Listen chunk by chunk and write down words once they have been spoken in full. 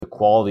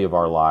quality of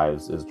our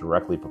lives is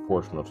directly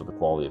proportional to the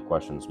quality of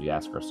questions we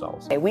ask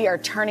ourselves. We are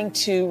turning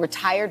to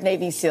retired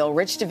Navy SEAL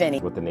Rich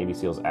Diviney. What the Navy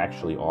SEALs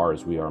actually are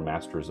is we are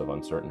masters of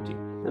uncertainty.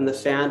 And the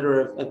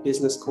founder of a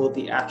business called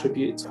The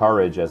Attributes.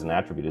 Courage as an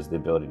attribute is the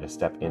ability to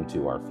step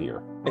into our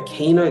fear. A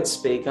keynote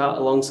speaker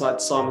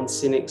alongside Simon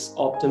Sinek's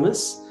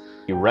Optimus.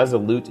 Be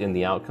resolute in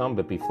the outcome,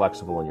 but be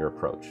flexible in your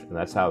approach. And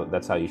that's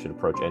how you should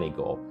approach any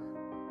goal.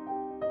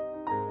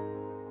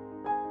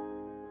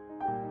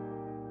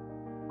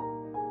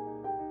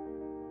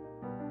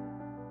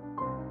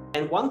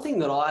 And one thing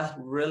that I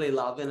really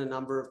love in a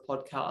number of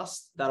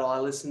podcasts that I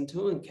listen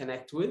to and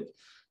connect with,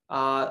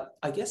 I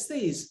guess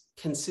these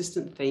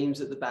consistent themes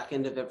at the back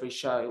end of every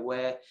show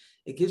where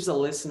it gives the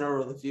listener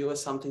or the viewer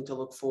something to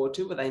look forward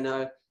to, where they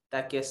know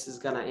that guest is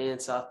going to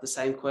answer the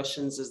same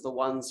questions as the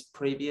ones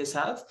previous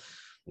have.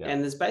 Yeah.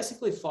 And there's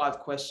basically 5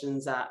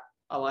 questions that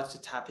I like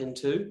to tap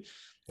into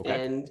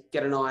and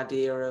get an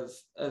idea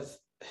of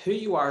who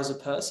you are as a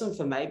person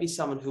for maybe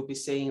someone who'll be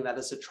seeing that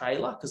as a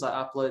trailer, because I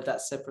upload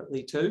that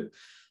separately too.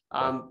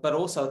 But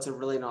also it's a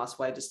really nice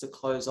way just to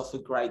close off a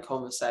great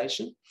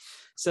conversation.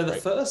 So the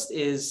first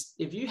is,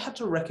 if you had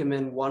to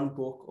recommend one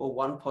book or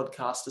one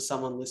podcast to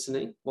someone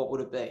listening, what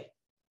would it be?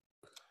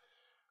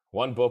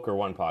 One book or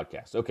one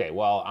podcast? Okay,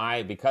 well,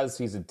 because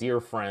he's a dear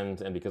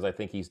friend and because I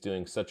think he's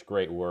doing such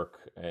great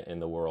work in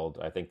the world,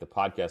 I think the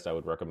podcast I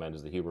would recommend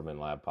is the Huberman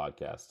Lab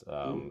podcast.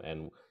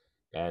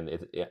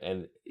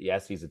 And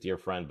yes, he's a dear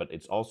friend, but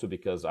it's also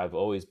because I've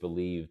always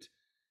believed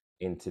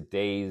in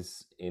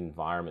today's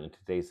environment, in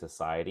today's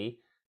society,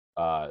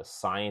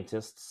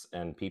 scientists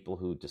and people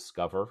who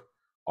discover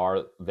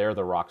they're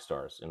the rock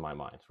stars in my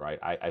mind, right?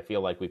 I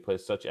feel like we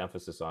put such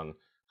emphasis on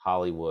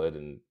Hollywood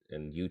and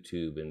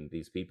YouTube and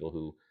these people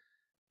who,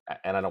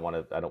 and I don't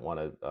want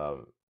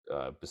to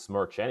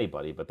besmirch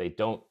anybody, but they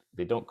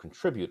don't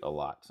contribute a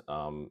lot.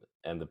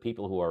 And the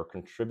people who are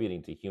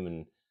contributing to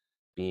human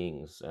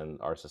beings and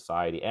our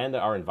society and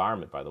our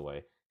environment, by the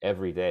way,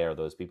 every day are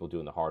those people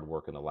doing the hard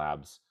work in the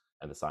labs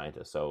and the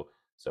scientists.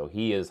 So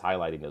he is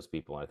highlighting those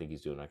people, and I think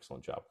he's doing an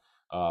excellent job.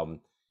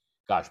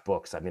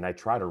 Books. I mean, I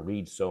try to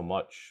read so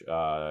much.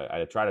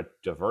 I try to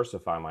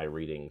diversify my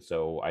reading.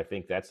 So I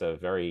think that's a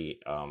very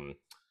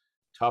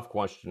tough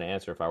question to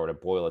answer if I were to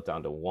boil it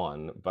down to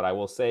one. But I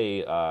will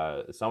say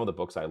some of the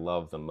books I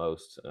love the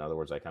most, in other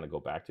words, I kind of go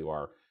back to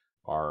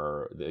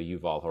are the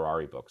Yuval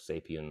Harari books,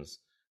 Sapiens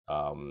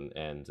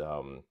and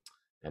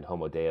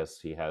Homo Deus.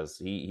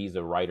 He's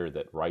a writer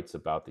that writes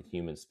about the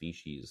human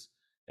species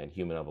and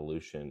human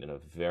evolution in a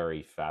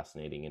very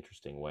fascinating,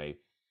 interesting way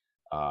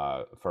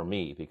for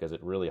me, because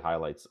it really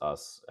highlights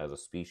us as a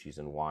species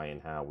and why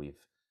and how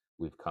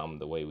we've come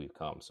the way we've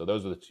come. So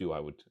those are the 2 I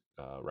would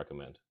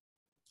recommend.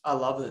 I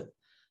love it.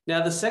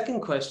 Now, the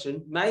second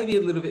question, maybe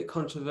a little bit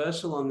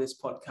controversial on this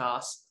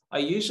podcast. I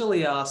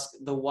usually ask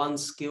the one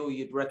skill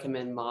you'd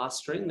recommend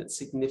mastering that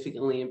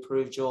significantly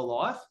improved your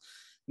life.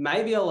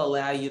 Maybe I'll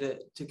allow you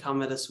to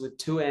come at us with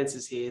 2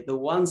 answers here. The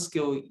one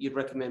skill you'd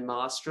recommend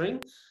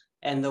mastering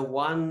and the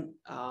one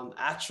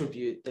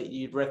attribute that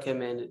you'd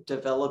recommend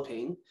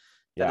developing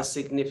that has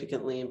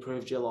significantly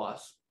improved your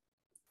life.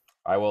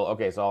 I will.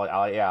 Okay, so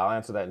I'll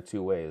answer that in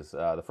 2 ways.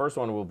 The first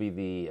one will be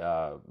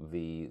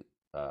the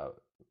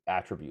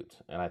attribute,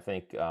 and I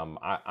think I'm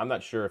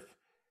not sure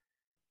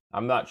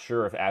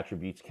if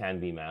attributes can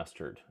be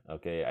mastered.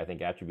 Okay, I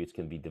think attributes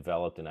can be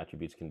developed and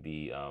attributes can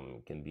be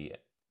kind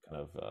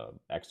of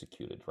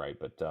executed, right?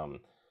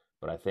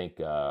 But I think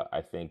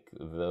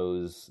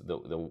those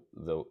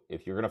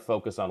if you're going to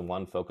focus on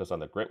one, focus on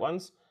the grit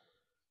ones.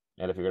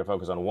 And if you're going to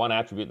focus on one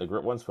attribute in the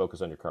grit ones,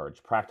 focus on your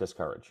courage. Practice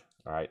courage.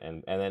 All right.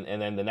 And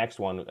then the next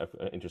one,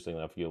 interestingly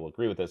enough, you'll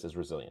agree with this, is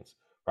resilience.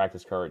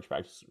 Practice courage,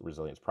 practice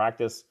resilience,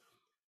 practice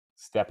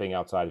stepping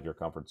outside of your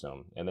comfort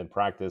zone, and then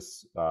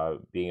practice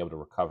being able to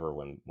recover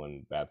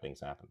when bad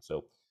things happen.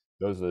 So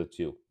those are the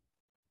 2.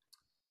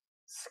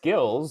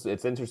 Skills.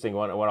 It's interesting.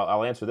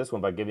 I'll answer this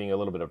one by giving you a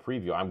little bit of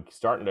preview. I'm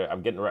starting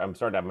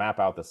to map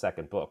out the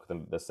second book.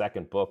 The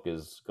second book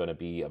is going to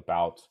be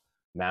about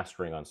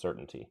mastering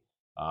uncertainty.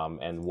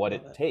 And what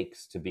it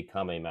takes to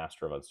become a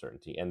master of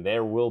uncertainty. And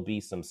there will be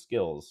some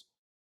skills.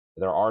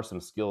 There are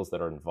some skills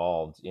that are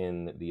involved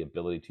in the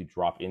ability to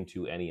drop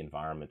into any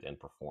environment and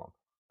perform,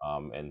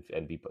 and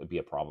be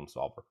a problem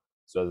solver.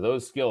 So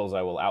those skills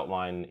I will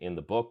outline in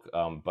the book.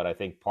 But I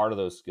think part of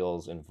those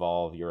skills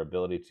involve your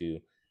ability to,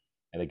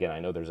 and again, I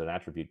know there's an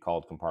attribute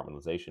called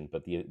compartmentalization,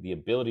 but the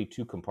ability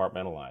to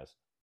compartmentalize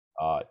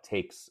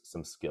takes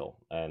some skill.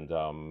 And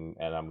I'm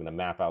going to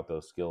map out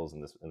those skills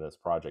in this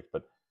project.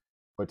 But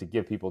to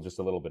give people just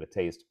a little bit of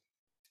taste,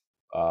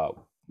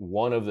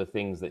 one of the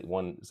things that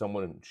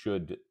someone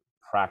should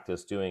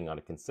practice doing on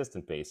a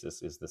consistent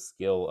basis is the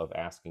skill of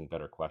asking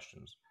better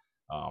questions.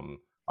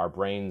 Our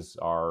brains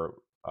are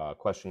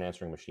question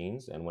answering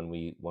machines, and when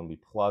we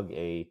plug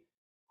a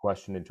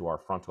question into our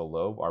frontal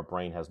lobe, our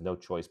brain has no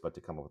choice but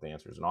to come up with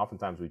answers. And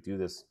oftentimes we do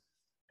this,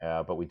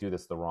 but we do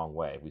this the wrong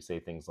way. We say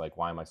things like,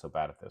 "Why am I so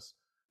bad at this?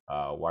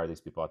 Why are these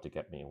people out to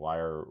get me?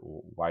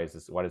 Why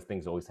does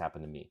things always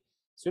happen to me?"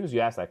 as soon as you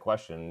ask that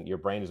question, your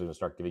brain is going to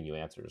start giving you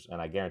answers,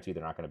 and I guarantee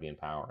they're not going to be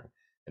empowering.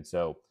 And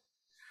so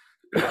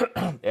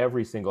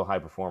every single high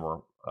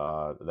performer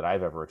that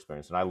I've ever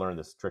experienced, and I learned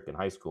this trick in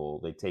high school,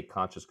 they take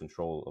conscious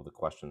control of the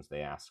questions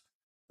they ask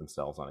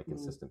themselves on a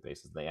consistent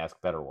basis. They ask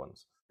better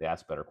ones. They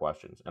ask better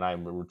questions. And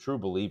I'm a true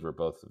believer,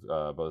 both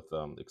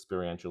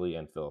experientially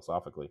and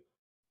philosophically,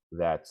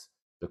 that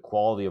the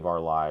quality of our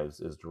lives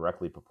is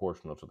directly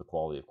proportional to the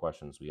quality of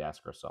questions we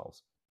ask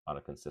ourselves on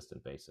a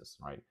consistent basis,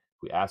 right?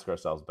 If we ask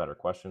ourselves better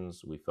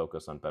questions, we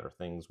focus on better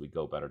things, we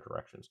go better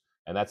directions.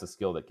 And that's a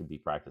skill that can be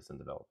practiced and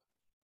developed.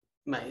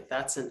 Mate,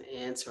 that's an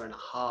answer and a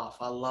half.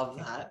 I love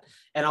that.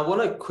 And I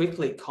want to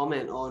quickly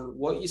comment on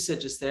what you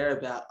said just there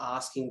about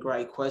asking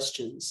great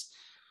questions.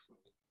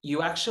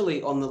 You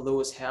actually, on the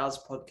Lewis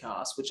Howes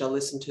podcast, which I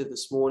listened to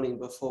this morning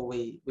before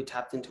we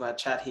tapped into our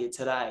chat here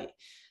today,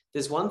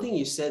 there's one thing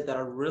you said that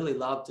I really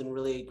loved and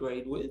really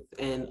agreed with,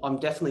 and I'm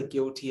definitely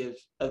guilty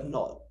of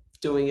not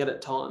doing it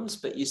at times,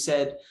 but you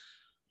said,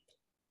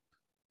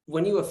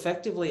 when you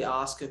effectively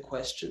ask a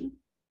question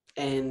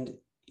and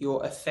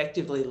you're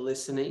effectively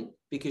listening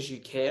because you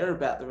care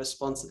about the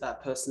response that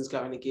that person's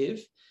going to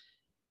give,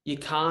 you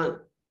can't,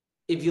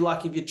 if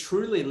you're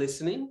truly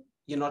listening,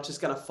 you're not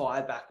just going to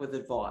fire back with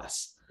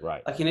advice.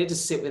 Right. Like, you need to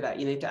sit with that.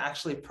 You need to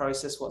actually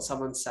process what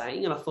someone's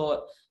saying. And I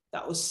thought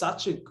that was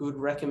such a good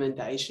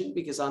recommendation,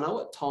 because I know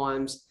at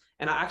times,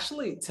 and I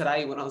actually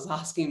today, when I was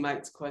asking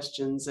mates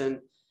questions and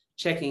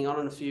checking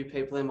on a few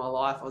people in my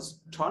life, I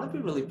was trying to be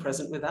really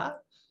present with that.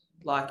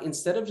 Like,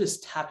 instead of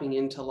just tapping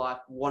into like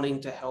wanting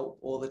to help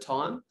all the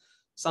time,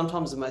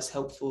 sometimes the most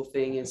helpful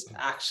thing is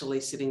actually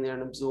sitting there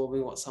and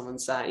absorbing what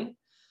someone's saying.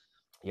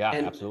 Yeah,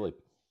 And, absolutely.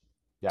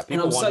 Yeah, and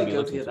people I'm want to so be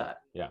guilty listened of to.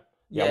 that. Yeah.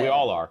 Yeah, we Yeah.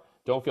 all are.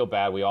 Don't feel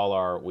bad. We all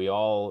are. We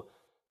all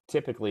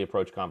typically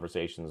approach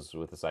conversations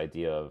with this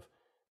idea of,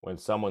 when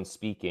someone's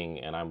speaking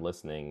and I'm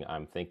listening,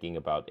 I'm thinking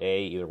about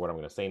A, either what I'm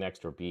going to say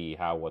next, or B,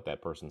 how what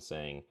that person's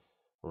saying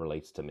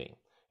relates to me.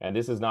 And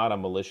this is not a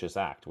malicious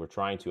act. We're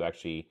trying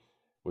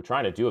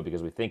to do it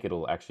because we think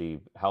it'll actually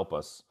help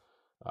us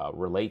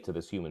relate to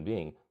this human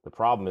being. The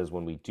problem is,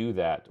 when we do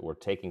that, we're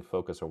taking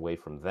focus away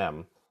from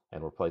them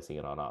and we're placing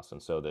it on us.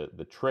 And so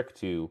the trick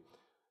to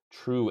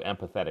true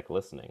empathetic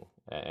listening,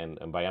 and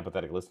by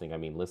empathetic listening, I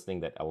mean listening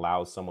that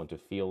allows someone to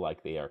feel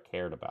like they are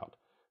cared about,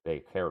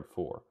 they cared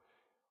for,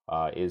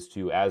 is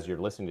to, as you're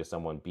listening to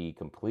someone, be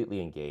completely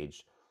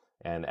engaged.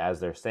 And as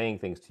they're saying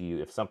things to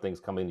you, if something's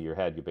coming to your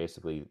head, you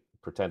basically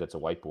pretend it's a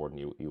whiteboard and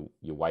you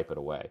wipe it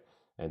away,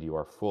 and you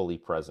are fully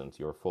present,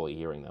 you're fully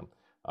hearing them.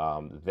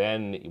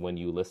 Then when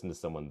you listen to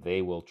someone,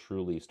 they will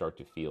truly start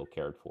to feel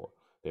cared for.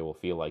 They will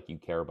feel like you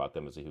care about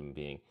them as a human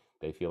being.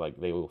 They feel like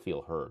they will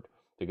feel heard,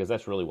 because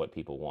that's really what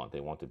people want. They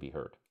want to be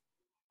heard.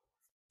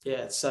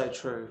 Yeah, it's so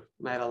true,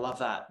 mate. I love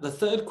that. The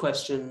third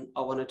question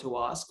I wanted to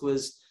ask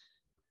was,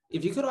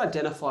 if you could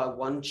identify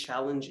one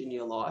challenge in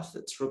your life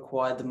that's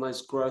required the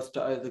most growth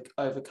to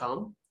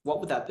overcome, what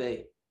would that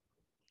be?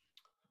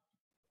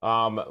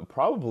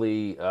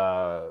 Probably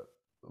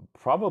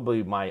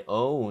my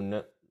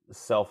own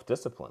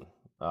self-discipline.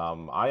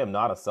 I am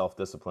not a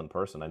self-disciplined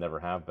person. I never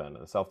have been.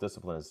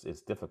 Self-discipline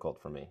is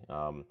difficult for me.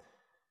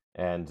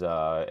 And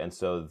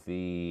so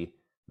the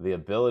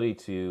ability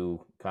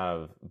to kind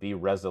of be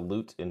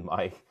resolute in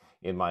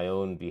my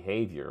own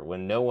behavior,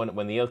 when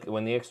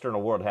the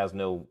external world has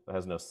no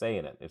say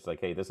in it. It's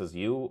like, hey, this is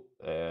you,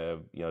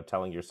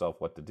 telling yourself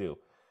what to do.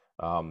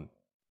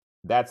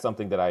 That's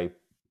something that I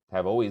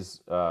have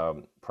always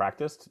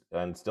practiced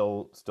and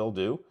still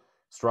do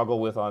struggle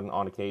with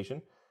on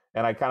occasion.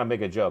 And I kind of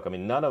make a joke. I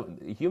mean, none of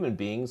human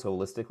beings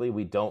holistically,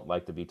 we don't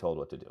like to be told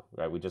what to do,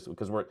 right? We just,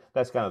 because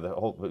that's kind of the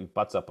whole, it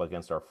butts up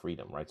against our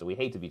freedom, right? So we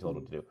hate to be told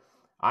what to do.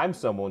 I'm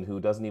someone who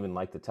doesn't even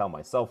like to tell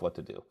myself what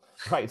to do,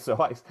 right? So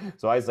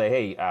I say,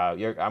 hey,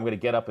 I'm going to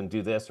get up and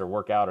do this or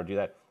work out or do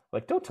that.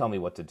 Like, don't tell me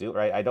what to do,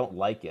 right? I don't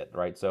like it,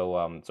 right?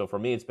 So for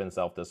me, it's been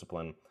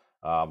self-discipline.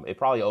 It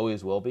probably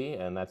always will be,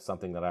 and that's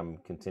something that I'm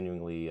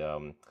continually uh,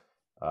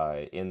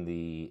 in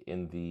the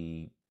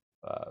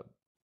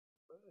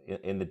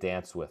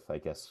dance with, I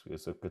guess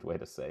is a good way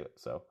to say it.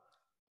 So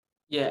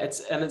Yeah,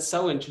 it's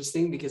so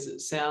interesting, because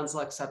it sounds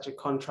like such a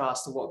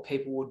contrast to what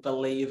people would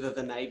believe of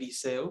a Navy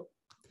SEAL,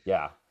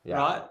 yeah, right?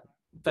 yeah.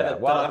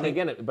 But Well, I I mean,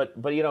 think, again, but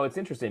it's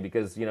interesting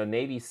because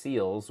Navy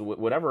SEALs,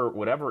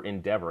 whatever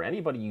endeavor,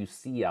 anybody you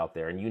see out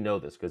there, and you know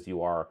this because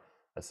you are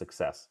a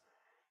success.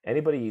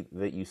 Anybody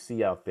that you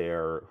see out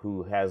there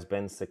who has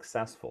been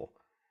successful,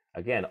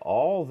 again,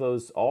 all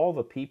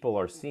the people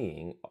are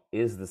seeing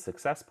is the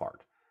success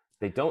part.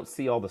 They don't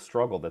see all the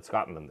struggle that's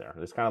gotten them there.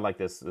 It's kind of like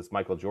this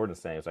Michael Jordan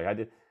saying, it's like, I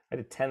did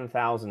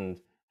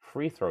 10,000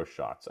 free throw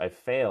shots. I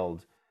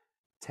failed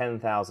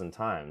 10,000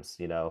 times.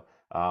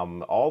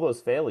 All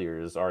those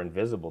failures are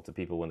invisible to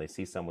people when they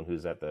see someone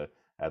who's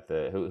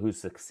who's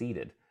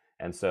succeeded.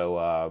 And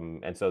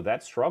so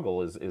that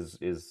struggle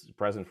is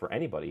present for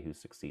anybody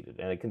who's succeeded,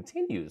 and it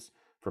continues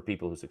for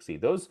people who succeed.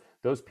 Those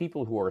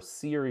people who are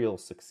serial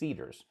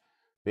succeeders,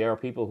 they are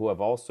people who have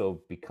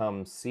also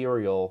become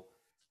serial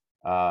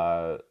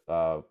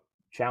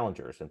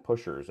challengers and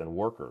pushers and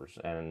workers,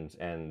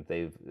 and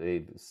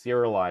they've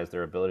serialized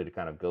their ability to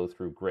kind of go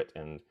through grit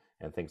and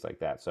things like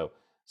that. So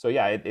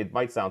yeah, it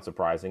might sound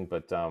surprising,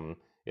 but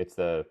it's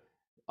the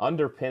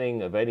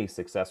underpinning of any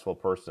successful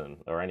person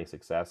or any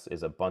success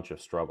is a bunch of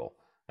struggle.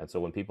 And so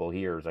when people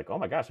hear, it's like, oh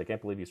my gosh, I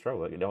can't believe you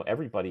struggle. You know,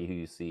 everybody who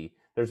you see,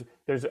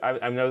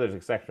 I know there's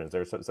exceptions.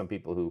 There's some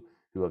people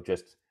who have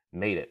just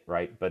made it,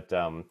 right? But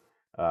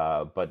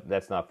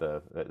that's not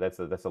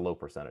that's a low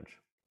percentage.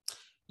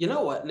 You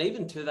know what? And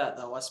even to that,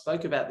 though, I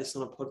spoke about this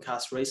on a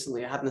podcast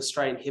recently. I had an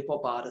Australian hip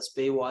hop artist,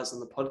 B Wise, on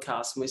the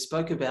podcast, and we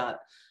spoke about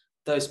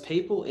those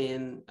people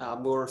in,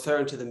 we're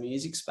referring to the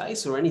music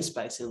space or any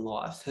space in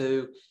life,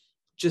 who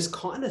just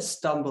kind of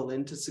stumble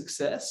into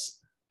success.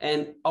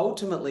 And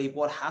ultimately,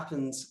 what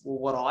happens, or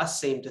what I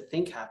seem to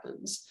think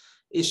happens,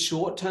 is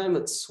short term,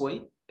 it's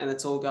sweet and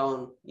it's all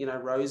going,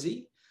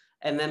 rosy.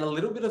 And then a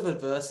little bit of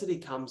adversity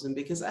comes in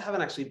because they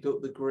haven't actually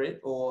built the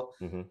grit, or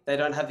Mm-hmm. they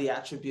don't have the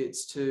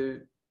attributes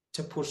to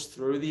push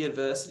through the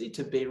adversity,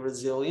 to be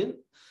resilient,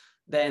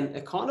 then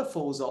it kind of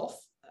falls off.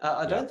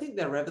 I Yeah. don't think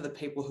they're ever the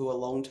people who are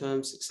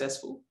long-term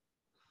successful.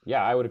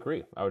 Yeah, I would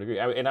agree. I would agree.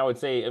 And I would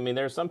say, I mean,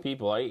 there's some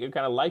people,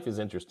 kind of life is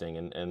interesting.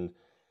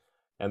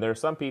 And there are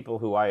some people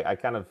who I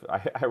kind of,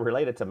 I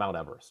relate it to Mount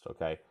Everest,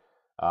 okay?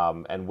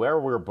 And where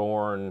we're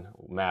born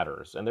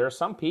matters. And there are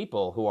some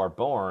people who are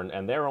born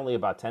and they're only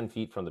about 10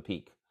 feet from the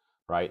peak,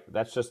 right?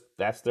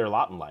 That's their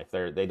lot in life.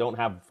 They don't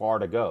have far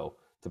to go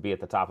to be at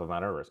the top of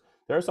Mount Everest.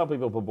 There are some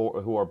people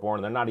who are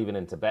born, they're not even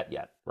in Tibet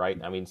yet, right?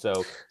 I mean,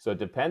 so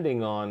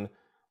depending on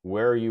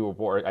where you were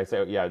born, I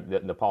say, yeah,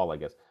 Nepal, I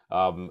guess.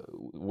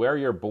 Where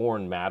you're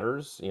born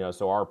matters,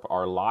 so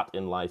our lot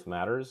in life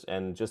matters.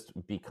 And just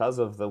because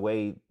of the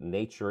way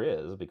nature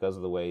is, because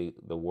of the way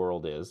the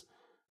world is,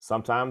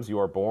 sometimes you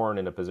are born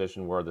in a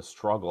position where the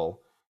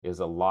struggle is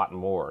a lot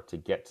more to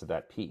get to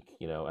that peak,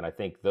 and I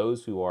think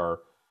those who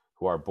are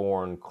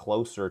born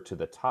closer to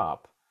the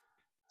top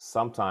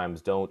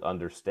sometimes don't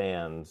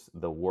understand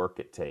the work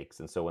it takes,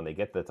 and so when they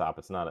get to the top,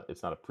 it's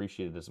not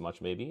appreciated as much,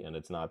 maybe, and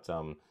it's not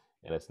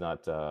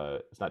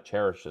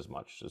cherished as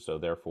much. So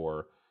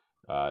therefore,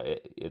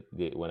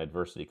 when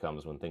adversity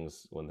comes, when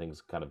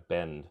things kind of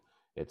bend,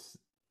 it's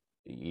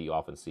you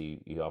often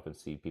see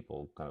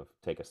people kind of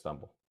take a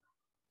stumble.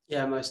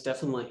 Yeah, most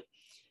definitely.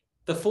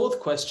 The fourth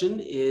question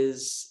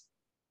is,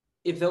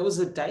 if there was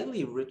a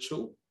daily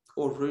ritual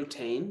or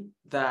routine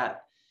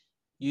that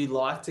you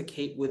like to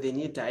keep within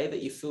your day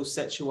that you feel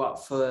sets you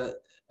up for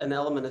an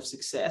element of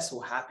success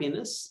or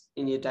happiness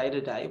in your day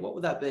to day, what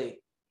would that be?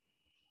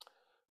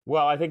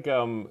 Well, I think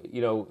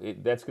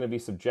that's going to be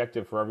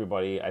subjective for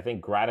everybody. I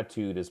think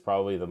gratitude is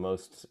probably the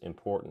most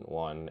important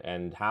one,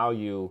 and how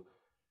you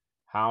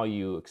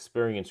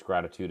experience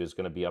gratitude is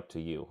going to be up to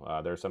you.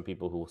 There are some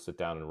people who will sit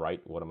down and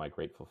write, "What am I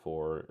grateful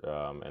for?"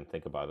 And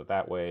think about it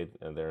that way.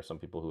 And there are some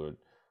people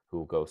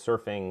who go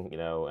surfing,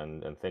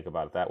 and think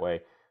about it that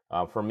way.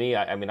 For me,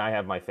 I mean, I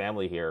have my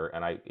family here,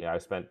 and I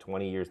spent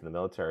 20 years in the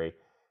military,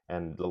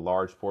 and the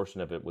large portion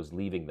of it was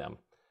leaving them,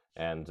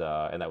 and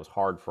that was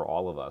hard for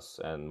all of us,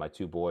 and my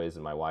two boys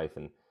and my wife,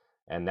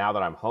 and now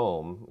that I'm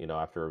home,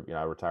 after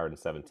I retired in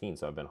 17,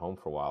 so I've been home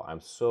for a while.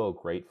 I'm so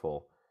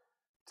grateful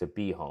to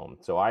be home.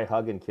 So I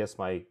hug and kiss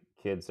my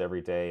kids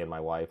every day and my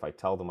wife. I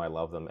tell them I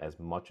love them as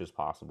much as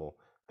possible.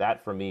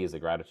 That for me is a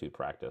gratitude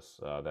practice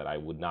that I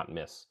would not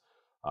miss.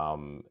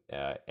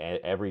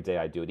 Every day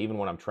I do it. Even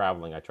when I'm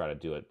traveling, I try to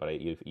do it, but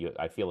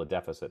I feel a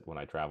deficit when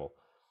I travel.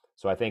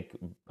 So I think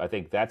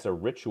that's a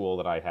ritual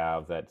that I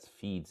have that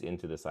feeds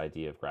into this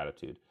idea of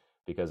gratitude.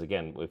 Because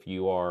again, if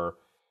you are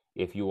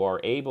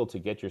able to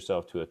get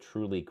yourself to a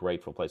truly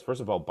grateful place, first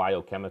of all,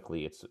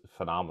 biochemically, it's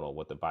phenomenal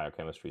what the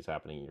biochemistry is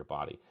happening in your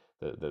body,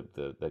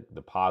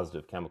 the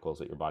positive chemicals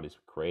that your body's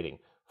creating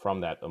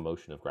from that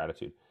emotion of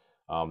gratitude.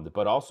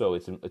 But also,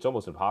 it's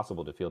almost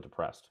impossible to feel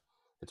depressed.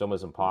 It's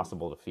almost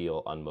impossible to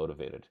feel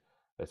unmotivated.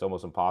 It's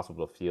almost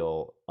impossible to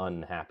feel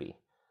unhappy.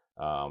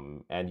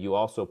 And you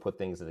also put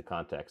things into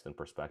context and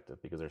perspective,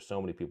 because there's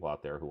so many people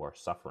out there who are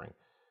suffering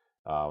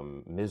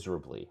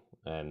miserably,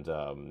 and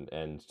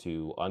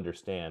to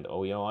understand,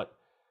 oh, you know what,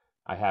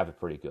 I have it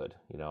pretty good.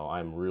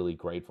 I'm really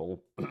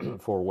grateful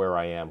for where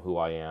I am, who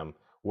I am,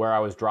 where I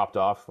was dropped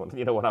off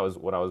when I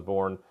was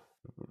born,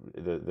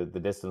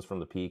 the distance from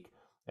the peak,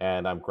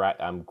 and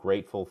I'm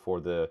grateful for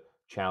the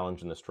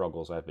challenge and the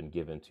struggles I've been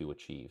given to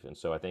achieve. And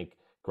so I think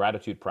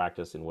gratitude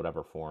practice in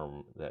whatever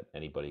form that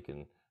anybody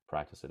can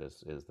practice it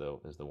is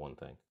the one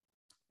thing.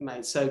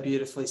 Mate, so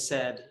beautifully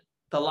said.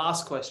 The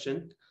last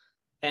question,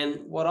 and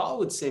what I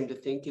would seem to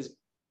think is,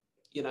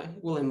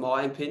 well, in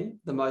my opinion,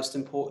 the most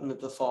important of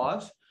the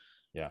five,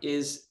 Yeah.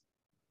 is,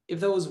 if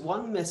there was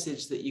one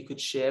message that you could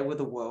share with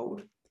the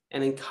world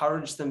and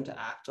encourage them to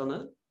act on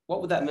it,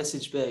 what would that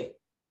message be?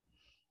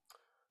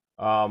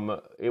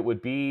 It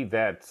would be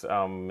that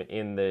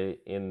in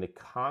the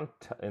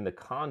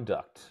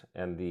conduct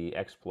and the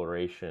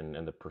exploration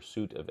and the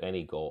pursuit of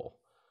any goal,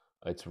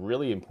 it's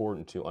really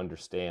important to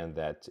understand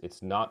that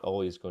it's not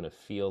always going to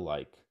feel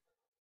like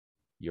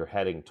you're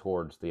heading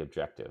towards the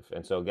objective.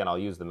 And so again, I'll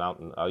use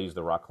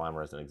the rock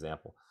climber as an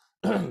example.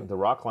 the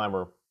rock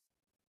climber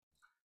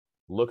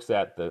looks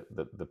at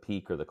the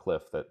peak or the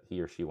cliff that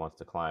he or she wants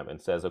to climb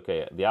and says,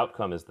 okay, the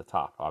outcome is the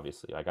top,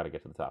 obviously. I got to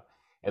get to the top.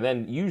 And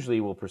then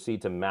usually we'll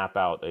proceed to map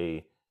out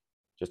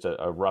just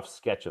a rough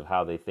sketch of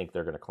how they think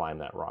they're going to climb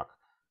that rock.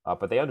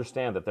 But they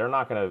understand that they're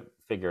not going to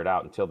figure it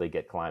out until they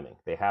get climbing.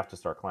 They have to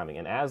start climbing.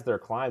 And as they're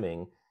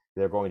climbing,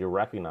 they're going to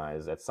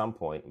recognize at some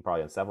point, and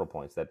probably on several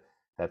points,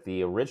 that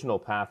the original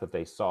path that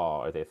they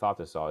saw or they thought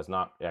they saw is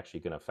not actually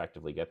going to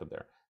effectively get them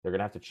there. They're going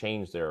to have to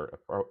change their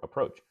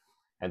approach.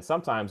 And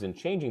sometimes in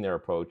changing their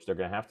approach, they're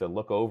going to have to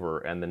look over,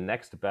 and the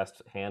next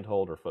best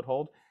handhold or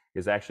foothold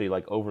is actually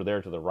like over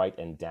there to the right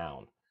and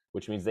down,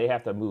 which means they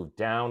have to move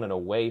down and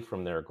away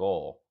from their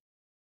goal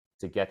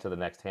to get to the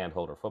next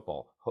handhold or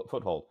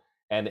foothold.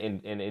 And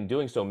in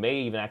doing so,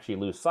 may even actually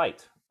lose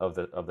sight of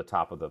the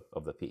top of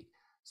the peak.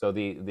 So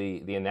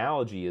the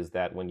analogy is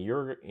that when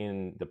you're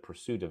in the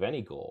pursuit of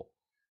any goal,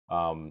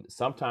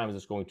 sometimes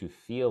it's going to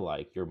feel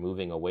like you're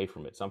moving away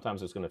from it.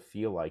 Sometimes it's going to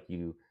feel like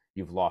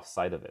you've lost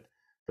sight of it.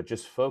 But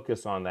just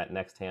focus on that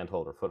next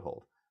handhold or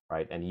foothold,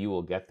 right? And you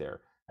will get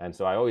there. And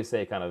so I always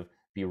say, kind of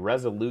be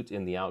resolute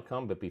in the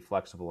outcome, but be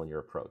flexible in your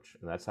approach.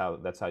 And that's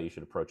how you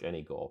should approach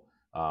any goal.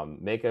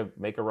 Make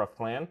a rough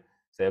plan.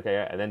 Say,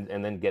 okay,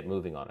 and then get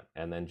moving on it,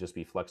 and then just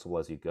be flexible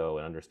as you go,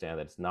 and understand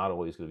that it's not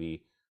always going to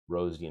be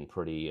rosy and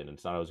pretty, and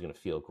it's not always going to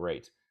feel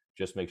great.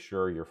 Just make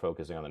sure you're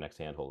focusing on the next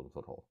handhold and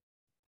foothold.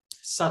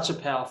 Such a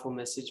powerful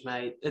message,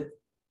 mate.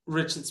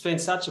 Rich, it's been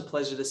such a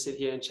pleasure to sit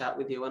here and chat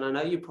with you, and I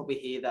know you probably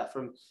hear that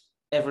from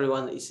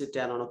everyone that you sit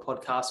down on a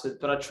podcast with,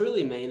 but I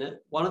truly mean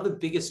it. One of the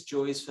biggest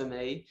joys for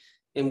me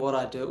in what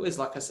I do is,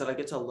 like I said, I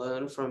get to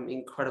learn from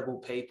incredible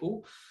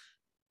people.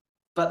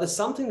 But there's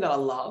something that I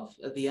love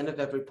at the end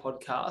of every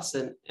podcast,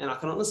 and I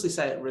can honestly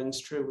say it rings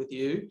true with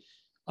you.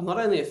 I'm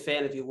not only a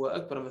fan of your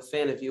work, but I'm a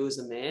fan of you as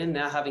a man.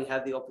 Now, having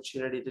had the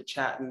opportunity to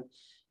chat and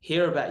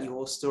hear about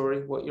your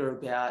story, what you're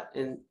about,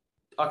 and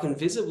I can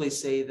visibly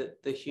see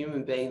that the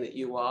human being that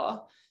you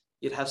are,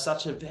 you'd have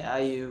such a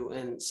value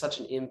and such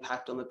an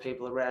impact on the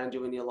people around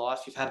you in your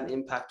life. You've had an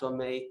impact on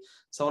me.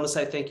 So I want to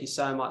say thank you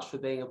so much for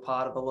being a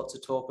part of A Lot to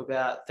Talk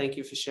About. Thank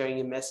you for sharing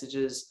your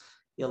messages,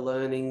 your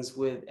learnings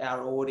with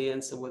our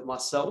audience and with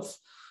myself.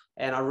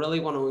 And I really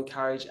want to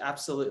encourage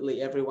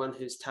absolutely everyone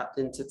who's tapped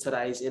into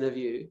today's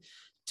interview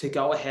to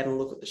go ahead and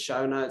look at the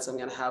show notes. I'm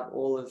going to have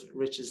all of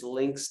Rich's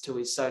links to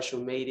his social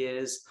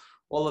medias,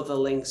 all of the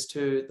links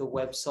to the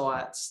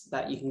websites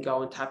that you can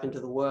go and tap into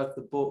the work,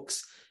 the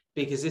books,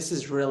 because this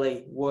is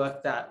really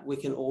work that we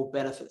can all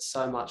benefit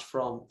so much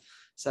from.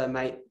 So,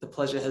 mate, the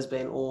pleasure has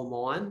been all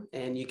mine.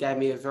 And you gave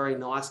me a very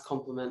nice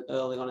compliment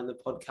early on in the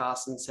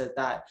podcast and said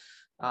that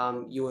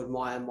you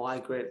admire my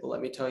grit. Well,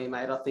 let me tell you,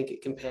 mate, I think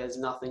it compares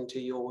nothing to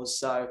yours.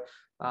 So,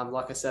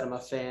 like I said, I'm a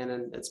fan,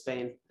 and it's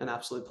been an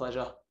absolute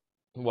pleasure.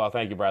 Well,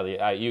 thank you, Bradley.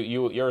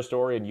 You're a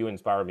story, and you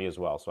inspire me as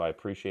well. So I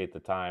appreciate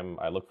the time.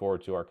 I look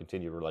forward to our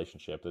continued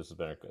relationship. This has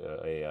been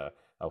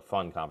a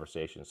fun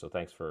conversation. So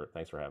thanks for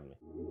having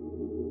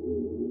me.